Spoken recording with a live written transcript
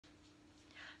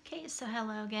Okay, so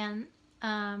hello again.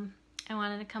 I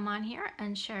wanted to come on here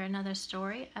and share another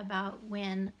story about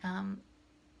when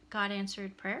God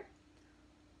answered prayer.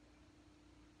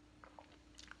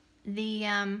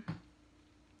 I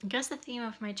guess the theme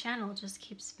of my channel just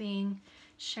keeps being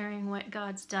sharing what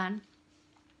God's done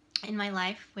in my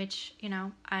life, which,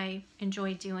 I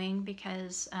enjoy doing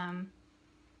because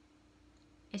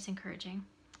it's encouraging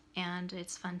and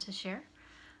it's fun to share.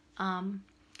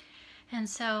 And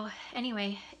so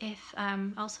anyway, if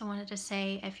also wanted to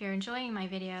say, if you're enjoying my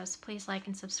videos, please like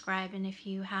and subscribe. And if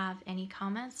you have any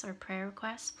comments or prayer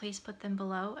requests, please put them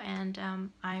below and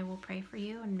I will pray for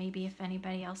you. And maybe if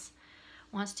anybody else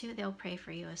wants to, they'll pray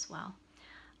for you as well.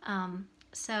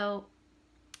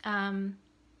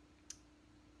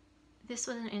 This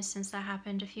was an instance that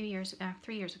happened a few years ago,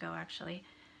 3 years ago actually.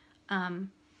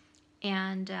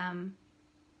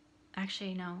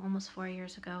 Actually, no, almost 4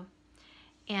 years ago.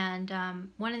 And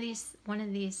one of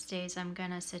these days I'm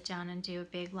gonna sit down and do a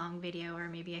big long video, or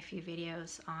maybe a few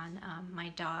videos on my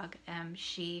dog.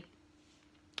 She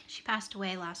passed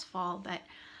away last fall, but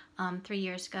 3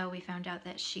 years ago we found out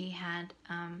that she had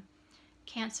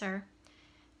cancer.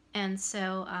 And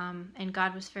so and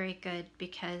God was very good,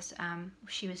 because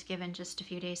she was given just a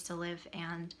few days to live,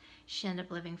 and she ended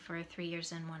up living for 3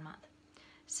 years and 1 month.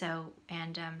 So,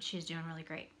 and she's doing really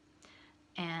great.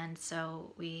 And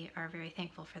so we are very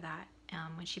thankful for that.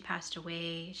 When she passed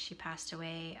away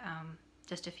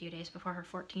just a few days before her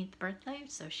 14th birthday,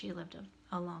 so she lived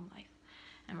a long life,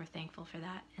 and we're thankful for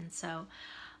that. And so,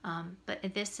 but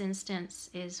this instance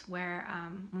is where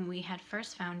when we had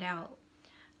first found out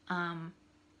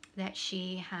that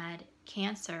she had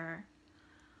cancer,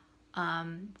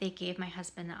 they gave my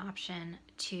husband the option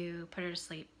to put her to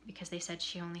sleep, because they said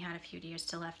she only had a few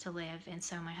years left to live. And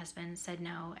so my husband said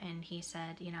no, and he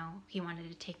said, he wanted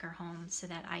to take her home so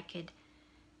that I could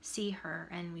see her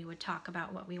and we would talk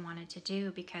about what we wanted to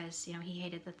do, because, he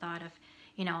hated the thought of,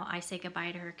 I say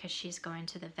goodbye to her because she's going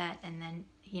to the vet, and then,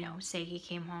 say he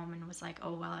came home and was like,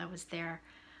 oh, while I was there,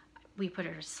 we put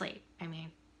her to sleep. I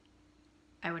mean,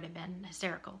 I would have been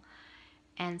hysterical.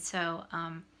 And so,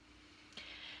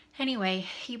 anyway,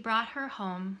 he brought her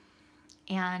home,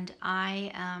 and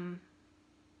I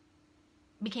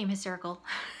became hysterical.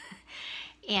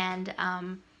 And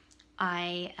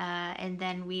and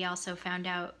then we also found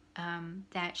out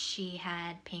that she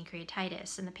had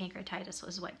pancreatitis, and the pancreatitis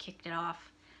was what kicked it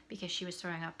off, because she was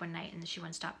throwing up one night and she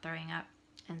wouldn't stop throwing up.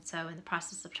 And so in the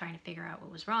process of trying to figure out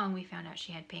what was wrong, we found out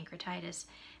she had pancreatitis.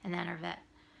 And then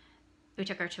we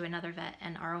took her to another vet,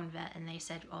 and our own vet, and they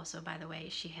said also, by the way,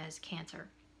 she has cancer.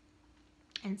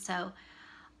 And so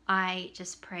I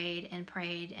just prayed and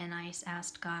prayed, and I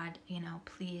asked God,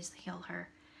 please heal her,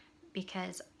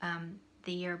 because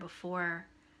the year before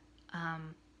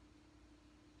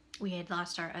we had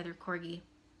lost our other corgi,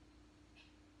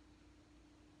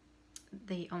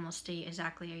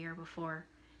 exactly a year before.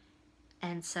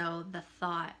 And so the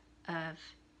thought of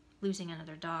losing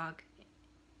another dog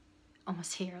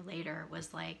almost a year later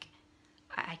was like,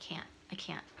 I can't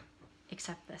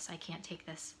accept this. I can't take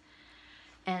this.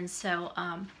 And so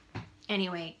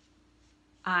anyway,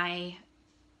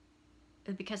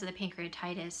 because of the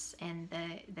pancreatitis and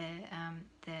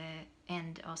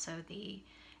and also the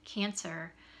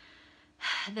cancer,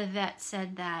 the vet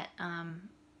said that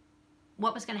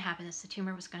what was going to happen is the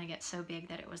tumor was going to get so big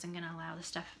that it wasn't going to allow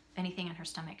anything in her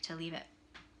stomach to leave it,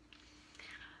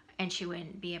 and she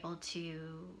wouldn't be able to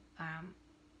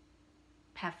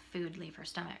have food leave her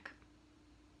stomach.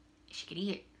 She could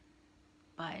eat,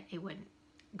 but it wouldn't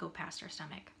go past her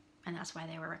stomach, and that's why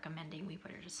they were recommending we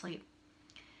put her to sleep.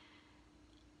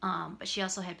 But she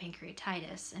also had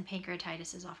pancreatitis, and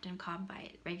pancreatitis is often caused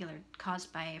by,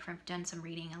 if I've done some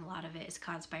reading, a lot of it is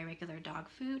caused by regular dog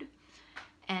food.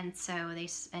 And so I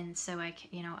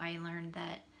learned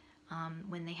that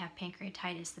when they have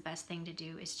pancreatitis, the best thing to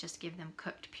do is just give them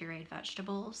cooked pureed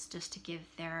vegetables, just to give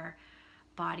their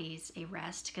bodies a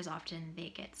rest, because often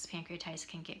pancreatitis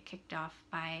can get kicked off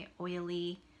by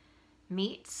oily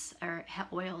meats or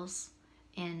oils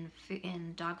in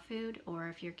dog food, or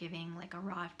if you're giving like a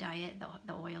raw diet,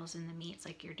 the oils in the meats,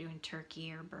 like you're doing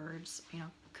turkey or birds,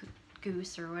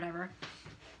 goose or whatever.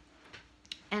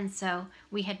 And so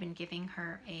we had been giving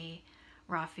her a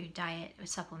raw food diet, a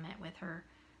supplement with her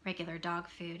regular dog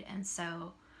food. And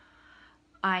so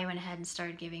I went ahead and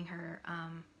started giving her,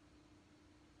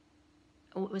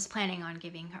 was planning on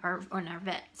giving her, or our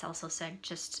vet also said,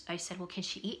 I said, well, can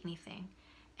she eat anything?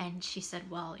 And she said,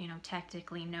 well,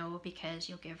 technically no, because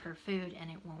you'll give her food and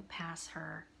it won't pass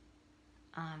her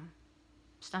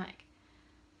stomach.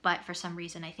 But for some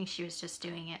reason, I think she was just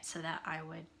doing it so that I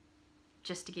would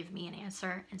just to give me an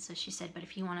answer. And so she said, but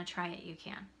if you want to try it, you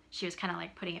can. She was kind of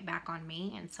like putting it back on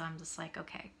me. And so I'm just like,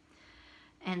 okay.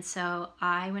 And so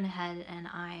I went ahead and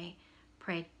I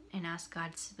prayed and asked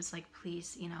God, was like,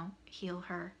 please, you know, heal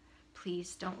her.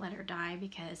 Please don't let her die,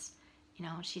 because, you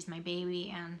know, she's my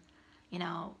baby, and, you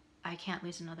know, I can't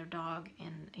lose another dog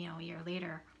in, you know, a year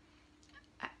later.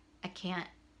 I can't.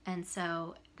 And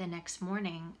so the next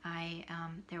morning,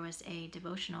 there was a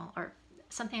devotional, or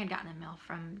something I'd gotten in the mail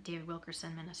from David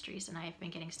Wilkerson Ministries, and I've been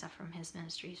getting stuff from his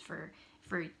ministries for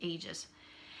ages.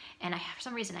 And for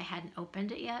some reason I hadn't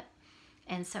opened it yet.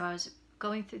 And so I was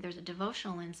going through, there's a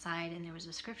devotional inside, and there was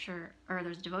a scripture, or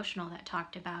there's a devotional that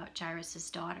talked about Jairus's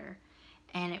daughter.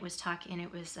 And it was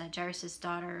Jairus's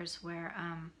daughters, where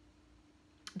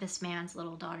this man's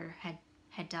little daughter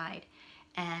had died.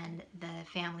 And the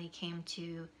family came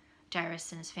to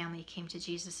Jairus, and his family came to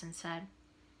Jesus and said,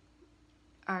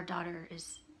 our daughter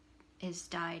is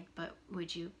died, but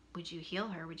would you heal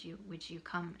her? Would you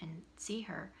come and see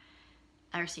her,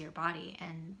 or see her body?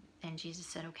 And Jesus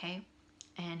said, okay.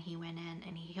 And he went in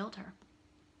and he healed her.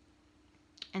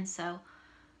 And so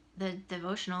the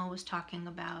devotional was talking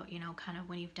about, you know, kind of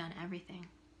when you've done everything,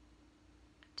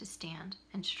 to stand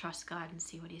and to trust God and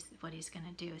see what he's going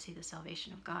to do, see the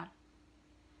salvation of God.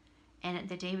 And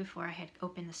the day before I had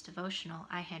opened this devotional,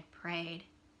 I had prayed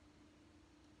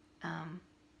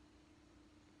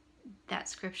that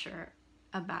scripture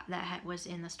about that was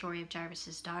in the story of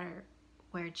Jairus's daughter,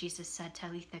 where Jesus said,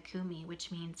 Talitha Kumi,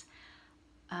 which means,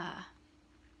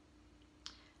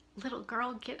 little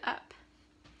girl, get up.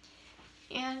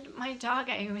 And my dog,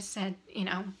 I always said, you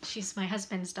know, she's my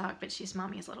husband's dog, but she's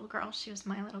mommy's little girl. She was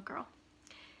my little girl.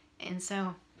 And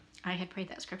so I had prayed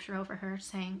that scripture over her,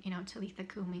 saying, you know, Talitha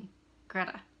Kumi,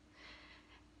 Greta.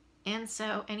 And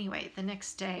so anyway, the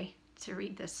next day, to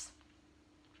read this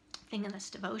thing in this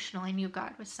devotional, I knew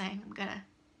God was saying,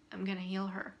 I'm gonna heal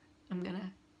her. I'm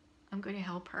gonna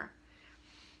help her.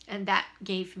 And that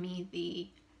gave me the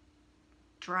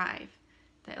drive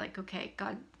that, like, okay,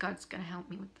 God's gonna help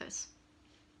me with this.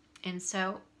 And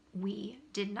so we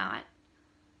did not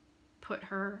put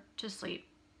her to sleep.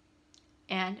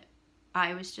 And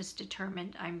I was just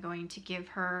determined, I'm going to give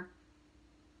her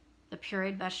the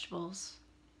pureed vegetables,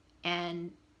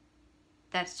 and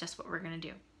that's just what we're gonna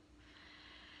do.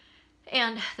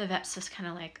 And the vet's just kind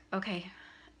of like, okay.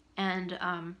 And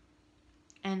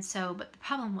so, but the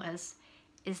problem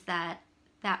is that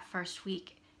first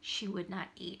week she would not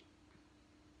eat.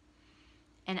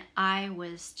 And I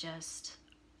was just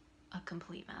a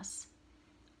complete mess.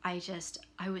 I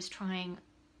was trying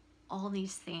all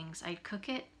these things. I'd cook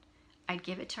it, I'd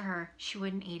give it to her, she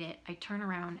wouldn't eat it. I'd turn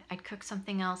around, I'd cook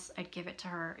something else, I'd give it to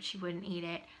her, she wouldn't eat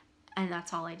it. And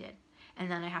that's all I did. And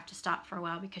then I have to stop for a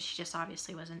while because she just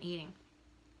obviously wasn't eating.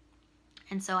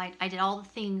 And so I did all the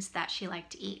things that she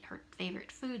liked to eat, her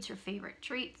favorite foods, her favorite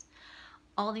treats,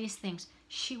 all these things.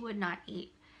 She would not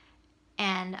eat.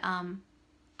 And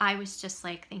I was just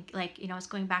like, you know, I was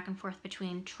going back and forth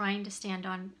between trying to stand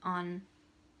on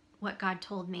what God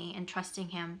told me and trusting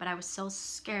him, but I was so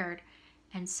scared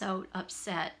and so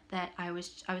upset that I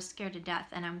was scared to death.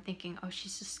 And I'm thinking, oh,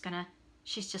 she's just gonna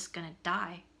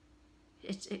die.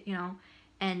 You know,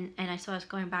 and so I was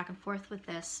going back and forth with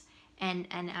this. And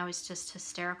I was just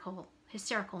hysterical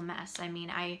mess. I mean,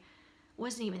 I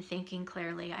wasn't even thinking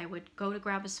clearly. I would go to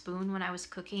grab a spoon when I was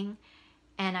cooking,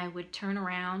 and I would turn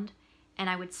around and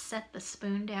I would set the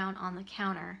spoon down on the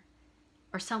counter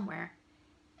or somewhere.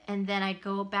 And then I'd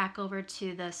go back over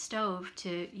to the stove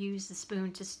to use the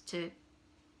spoon to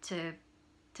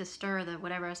stir the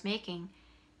whatever I was making.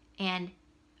 And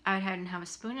I hadn't have a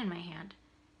spoon in my hand.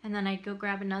 And then I'd go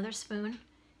grab another spoon,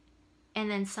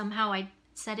 and then somehow I'd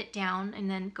set it down and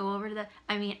then go over to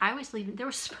I was leaving, there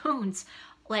were spoons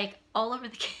like all over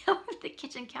the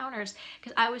kitchen counters,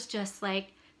 because I was just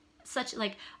like,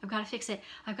 I've got to fix it,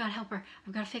 I've got to help her,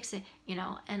 I've got to fix it, you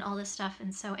know, and all this stuff.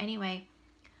 And so anyway,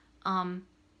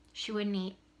 she wouldn't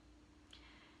eat.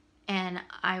 And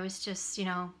I was just, you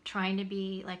know, trying to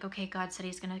be like, okay, God said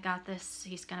he's got this,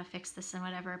 he's gonna fix this and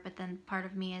whatever. But then part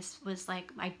of me was like,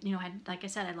 like I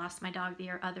said, I lost my dog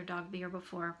other dog the year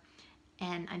before.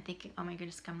 And I'm thinking, oh my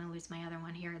goodness, I'm gonna lose my other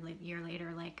one here a year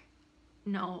later. Like,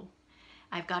 no,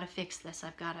 I've got to fix this.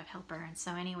 I've got to help her. And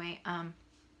so anyway,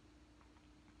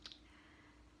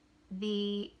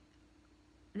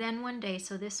 then one day,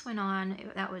 so this went on,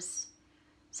 that was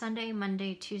Sunday,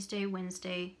 Monday, Tuesday,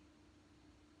 Wednesday,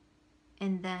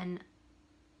 and then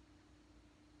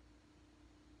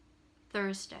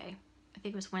Thursday. I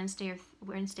think it was Wednesday,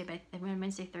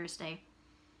 Thursday.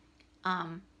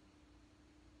 And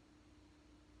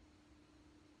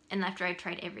after I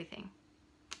tried everything,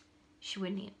 she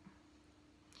wouldn't eat.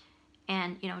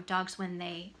 And, you know, dogs, when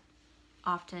they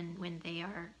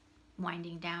are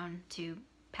winding down to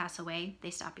pass away,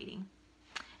 they stop eating.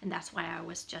 And that's why I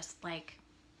was just like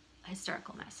a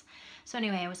hysterical mess. So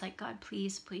anyway, I was like, God,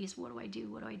 please, please, what do I do?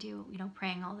 What do I do? You know,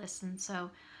 praying all this. And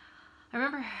so I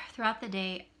remember throughout the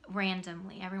day,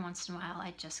 randomly, every once in a while,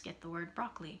 I'd just get the word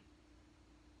broccoli.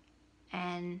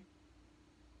 And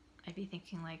I'd be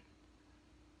thinking, like,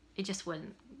 it just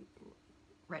wasn't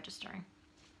registering.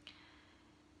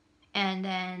 And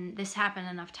then this happened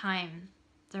enough time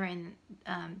during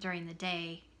the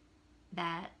day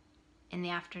that in the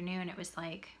afternoon it was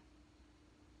like,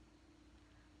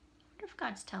 I wonder if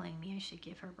God's telling me I should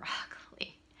give her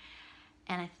broccoli.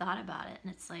 And I thought about it,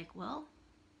 and it's like, well,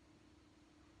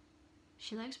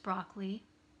 she likes broccoli,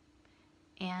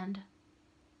 and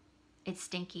it's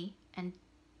stinky, and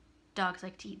dogs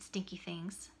like to eat stinky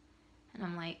things. And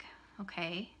I'm like,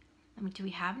 okay, I mean, do we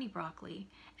have any broccoli?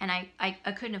 And I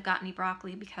couldn't have got any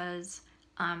broccoli because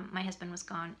my husband was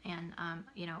gone, and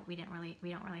you know, we don't really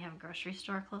have a grocery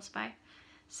store close by,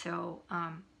 so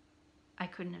I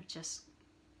couldn't have just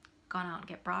gone out and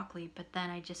get broccoli. But then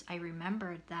I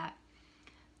remembered that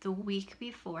the week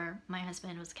before, my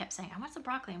husband kept saying, I want some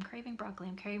broccoli, I'm craving broccoli,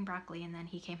 I'm craving broccoli, and then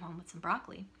he came home with some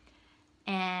broccoli.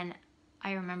 And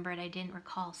I remembered, I didn't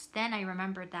recall, then I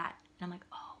remembered that, and I'm like,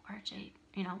 oh, RJ,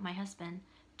 you know, my husband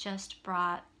just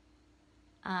brought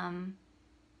some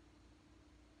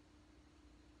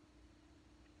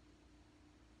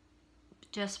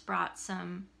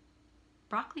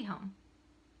broccoli home,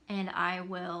 and I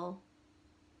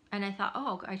thought,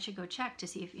 oh, I should go check to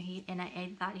see if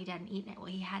I thought he hadn't eaten it. Well,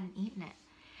 he hadn't eaten it.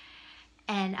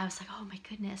 And I was like, oh my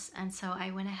goodness. And so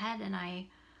I went ahead and I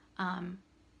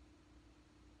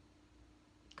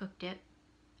cooked it,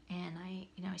 and I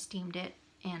steamed it,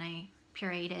 and I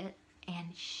pureed it,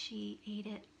 and she ate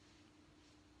it.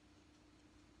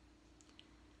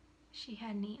 She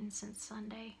hadn't eaten since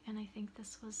Sunday, and I think it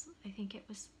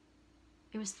was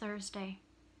Thursday.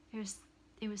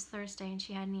 It was Thursday, and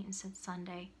she hadn't eaten since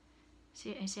Sunday.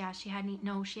 She hadn't eaten.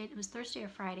 No, it was Thursday or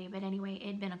Friday, but anyway, it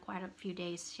had been quite a few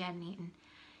days she hadn't eaten.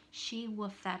 She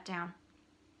wolfed that down,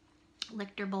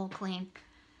 licked her bowl clean,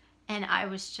 and I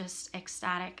was just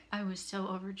ecstatic. I was so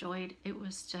overjoyed. It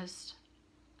was just,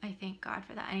 I thank God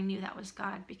for that. I knew that was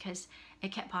God, because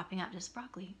it kept popping up, just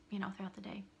broccoli, you know, throughout the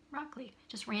day. Broccoli,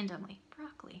 just randomly,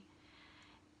 broccoli.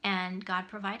 And God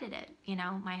provided it. You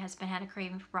know, my husband had a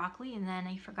craving for broccoli, and then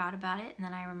he forgot about it, and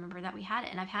then I remember that we had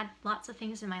it. And I've had lots of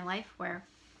things in my life where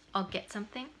I'll get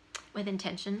something with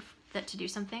intention to do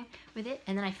something with it,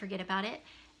 and then I forget about it.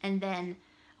 And then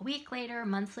a week later,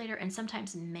 months later, and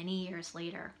sometimes many years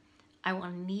later, I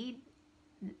will need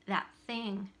that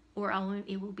thing, or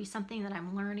it will be something that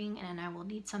I'm learning, and I will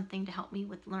need something to help me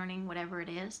with learning whatever it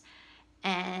is,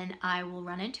 and I will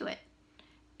run into it,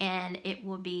 and it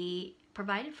will be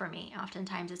provided for me.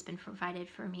 Oftentimes it's been provided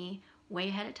for me way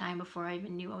ahead of time before I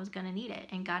even knew I was going to need it.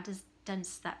 And God has done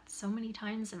that so many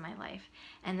times in my life.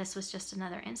 And this was just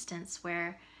another instance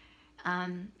where,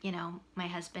 you know, my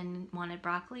husband wanted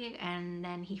broccoli, and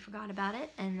then he forgot about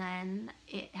it, and then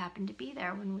it happened to be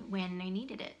there when I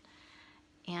needed it.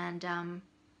 And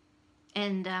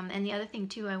the other thing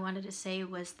too I wanted to say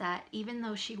was that even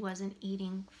though she wasn't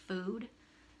eating food,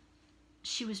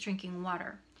 she was drinking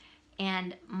water.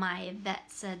 And my vet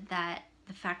said that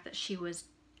the fact that she was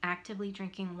actively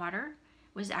drinking water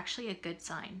was actually a good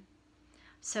sign.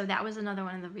 So that was another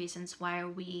one of the reasons why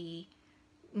we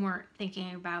weren't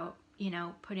thinking about, you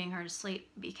know, putting her to sleep,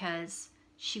 because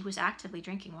she was actively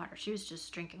drinking water. She was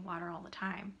just drinking water all the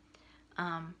time.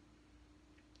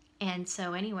 And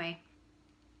so anyway,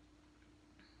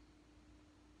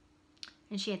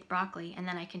 and she ate the broccoli, and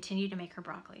then I continued to make her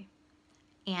broccoli.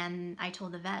 And I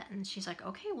told the vet, and she's like,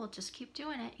 okay, well, just keep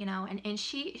doing it, you know. And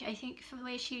she, I think the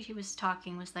way she was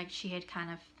talking was like she had kind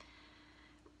of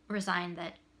resigned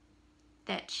that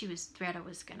Greta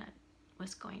was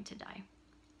going to die.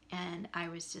 And I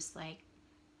was just like,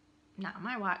 not on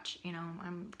my watch, you know,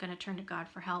 I'm going to turn to God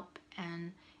for help.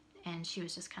 And she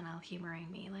was just kind of humoring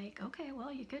me, like, okay,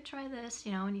 well, you could try this,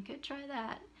 you know, and you could try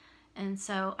that. And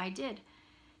so I did.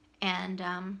 And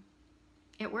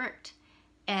it worked.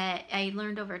 I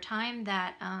learned over time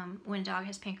that when a dog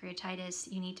has pancreatitis,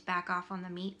 you need to back off on the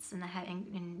meats and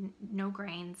and no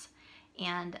grains,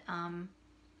 and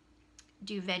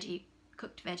do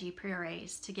cooked veggie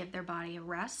purees to give their body a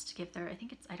rest. The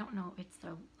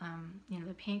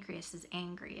pancreas is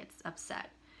angry, it's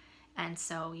upset, and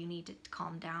so you need to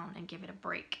calm down and give it a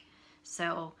break.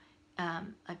 So a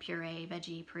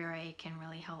veggie puree can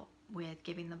really help with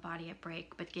giving the body a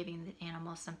break, but giving the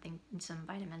animal something, some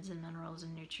vitamins and minerals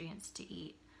and nutrients to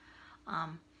eat.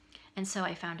 And so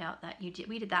I found out that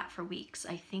we did that for weeks.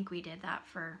 I think we did that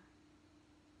for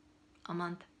a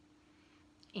month.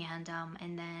 And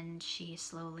then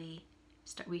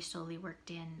we slowly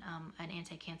worked in an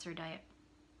anti-cancer diet.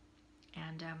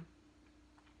 And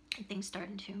things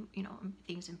started to,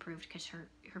 things improved because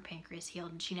her pancreas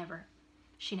healed, and she never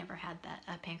had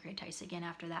that pancreatitis again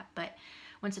after that. But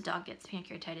once a dog gets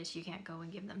pancreatitis, you can't go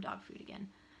and give them dog food again,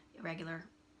 regular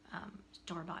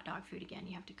store-bought dog food again.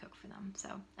 You have to cook for them. So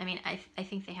I mean, I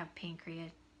think they have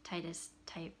pancreatitis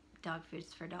type dog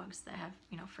foods for dogs that have,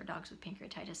 for dogs with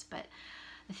pancreatitis. But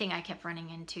the thing I kept running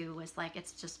into was like,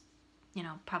 it's just,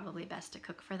 probably best to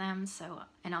cook for them. So,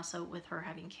 and also with her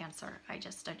having cancer, I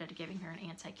just started giving her an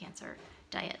anti-cancer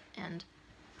diet, and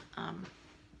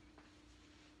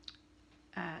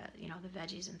the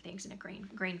veggies and things, and a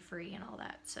grain free and all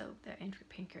that, so the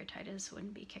pancreatitis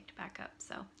wouldn't be kicked back up.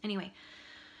 So anyway,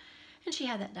 and she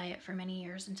had that diet for many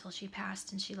years until she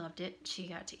passed, and she loved it. She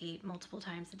got to eat multiple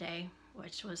times a day,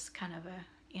 which was kind of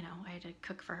I had to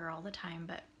cook for her all the time,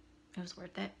 but it was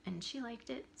worth it, and she liked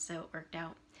it, so it worked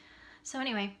out. So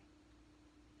anyway,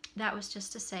 that was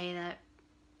just to say that,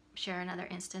 share another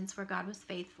instance where God was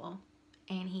faithful,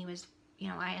 and he was,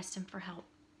 I asked him for help,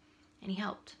 and he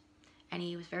helped. And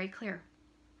he was very clear,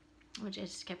 which I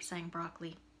just kept saying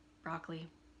broccoli, broccoli,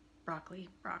 broccoli,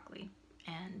 broccoli.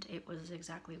 And it was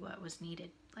exactly what was needed.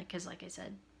 Because like I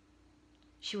said,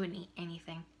 she wouldn't eat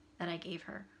anything that I gave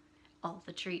her. All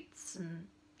the treats, and,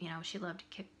 she loved,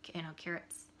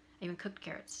 carrots, even cooked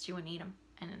carrots. She wouldn't eat them.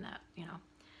 And then that,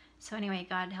 So anyway,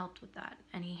 God helped with that.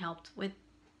 And he helped with,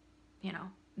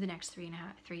 the next 3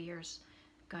 years.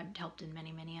 God helped in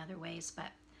many, many other ways.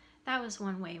 But that was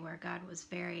one way where God was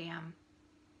very,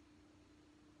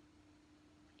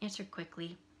 answered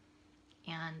quickly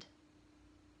and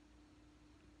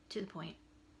to the point,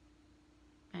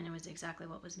 and it was exactly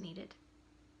what was needed.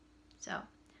 So I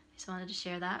just wanted to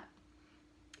share that,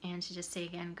 and to just say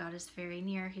again, God is very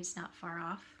near. He's not far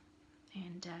off,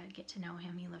 and get to know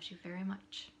him. He loves you very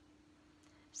much.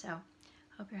 So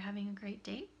hope you're having a great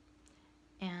day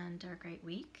and a great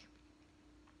week.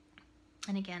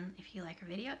 And again, if you like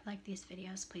these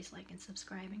videos, please like and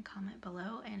subscribe and comment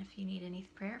below. And if you need any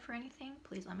prayer for anything,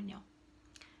 please let me know.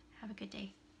 Have a good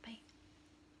day.